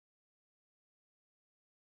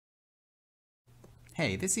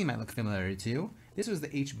Hey, this scene might look familiar to you. This was the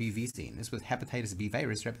HBV scene. This was hepatitis B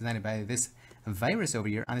virus, represented by this virus over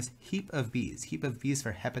here on this heap of B's. Heap of B's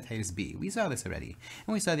for hepatitis B. We saw this already.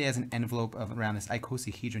 And we saw that as an envelope of around this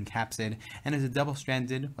icosahedron capsid, and as a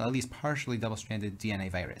double-stranded, well, at least partially double-stranded DNA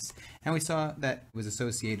virus. And we saw that it was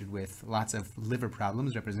associated with lots of liver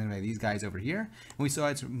problems, represented by these guys over here. And we saw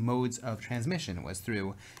its modes of transmission. It was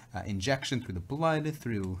through injection, through the blood,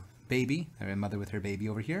 through baby, or a mother with her baby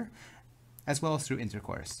over here, as well as through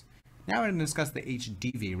intercourse. Now we're going to discuss the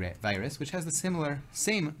HDV virus, which has the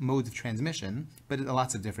same modes of transmission, but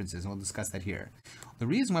lots of differences, and we'll discuss that here. The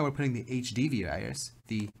reason why we're putting the HDV virus,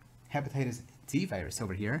 the hepatitis D virus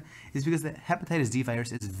over here, is because the hepatitis D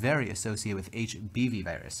virus is very associated with HBV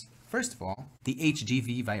virus. First of all, the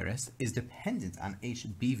HDV virus is dependent on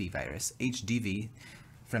HBV virus. HDV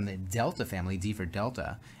from the Delta family, D for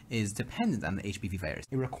Delta, is dependent on the HBV virus.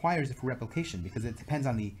 It requires it for replication because it depends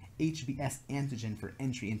on the HBs antigen for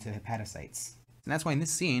entry into hepatocytes. And that's why in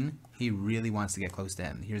this scene, he really wants to get close to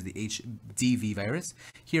him. Here's the HDV virus.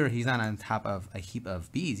 Here, he's not on top of a heap of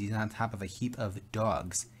B's, he's on top of a heap of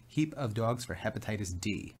dogs. Heap of dogs for hepatitis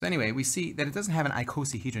D. So anyway, we see that it doesn't have an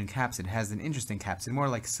icosahedron capsid. It has an interesting capsid, more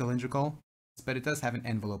like cylindrical, but it does have an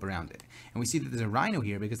envelope around it. And we see that there's a rhino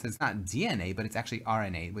here because it's not DNA, but it's actually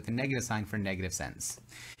RNA with a negative sign for negative sense.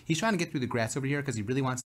 He's trying to get through the grass over here because he really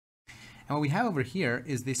wants. And what we have over here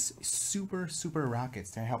is this super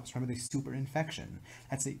rockets to help us remember the super infection.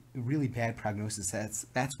 That's a really bad prognosis.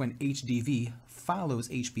 That's when HDV follows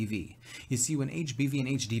HBV. You see, when HBV and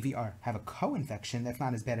HDV have a co-infection, that's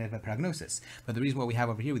not as bad of a prognosis. But the reason what we have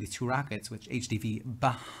over here with these two rockets, which HDV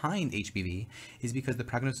behind HBV, is because the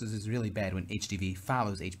prognosis is really bad when HDV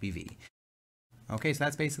follows HBV. Okay, so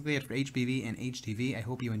that's basically it for HBV and HDV. I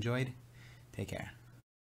hope you enjoyed. Take care.